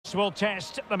minutes will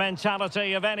test the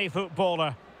mentality of any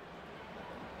footballer.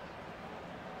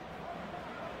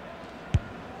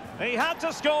 He had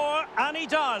to score, and he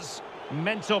does.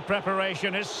 Mental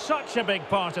preparation is such a big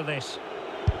part of this.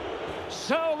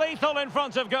 So lethal in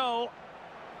front of goal.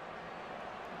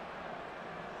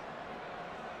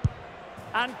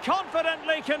 And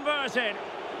confidently converted.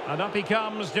 And up he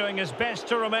comes, doing his best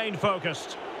to remain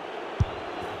focused.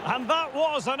 And that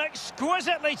was an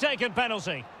exquisitely taken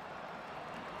penalty.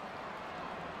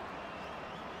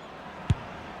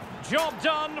 Job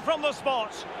done from the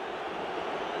spot.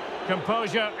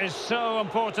 Composure is so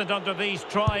important under these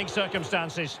trying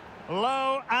circumstances.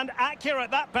 Low and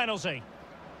accurate, that penalty.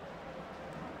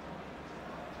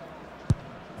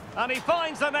 And he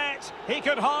finds the net. He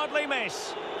could hardly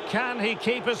miss. Can he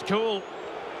keep his cool?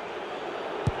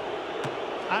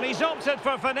 And he's opted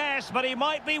for finesse, but he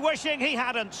might be wishing he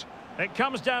hadn't. It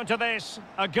comes down to this,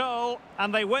 a goal,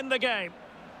 and they win the game.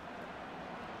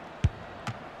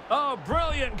 Oh,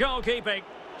 brilliant goalkeeping.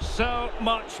 So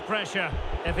much pressure.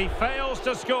 If he fails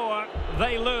to score,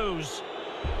 they lose.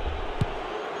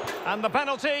 And the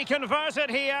penalty converted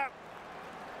here.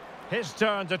 His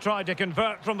turn to try to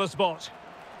convert from the spot.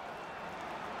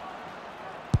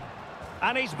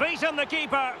 And he's beaten the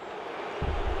keeper.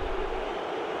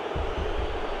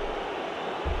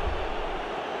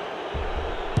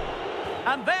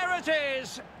 And there it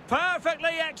is,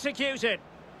 perfectly executed.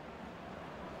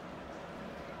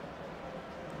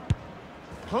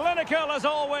 Clinical as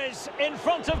always, in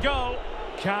front of goal.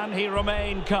 Can he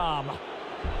remain calm?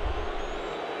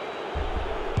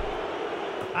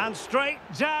 And straight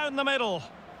down the middle.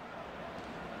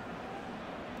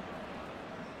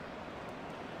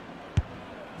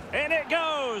 In it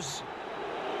goes.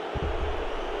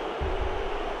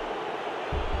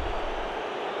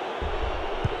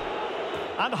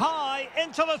 And high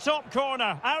into the top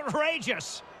corner.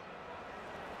 Outrageous.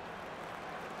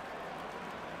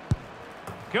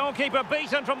 Goalkeeper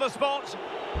beaten from the spot.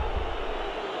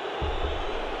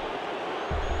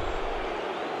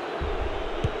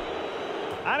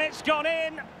 And it's gone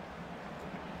in.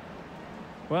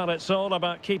 Well, it's all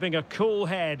about keeping a cool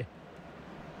head.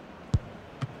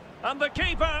 And the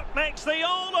keeper makes the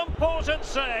all-important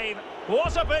save.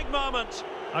 What a big moment.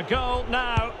 A goal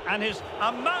now, and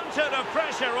a mountain of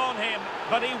pressure on him,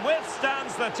 but he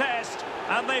withstands the test,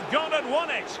 and they've gone and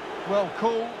won it. Well,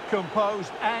 cool,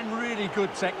 composed, and really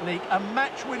good technique. A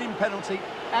match-winning penalty,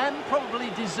 and probably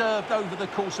deserved over the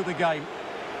course of the game.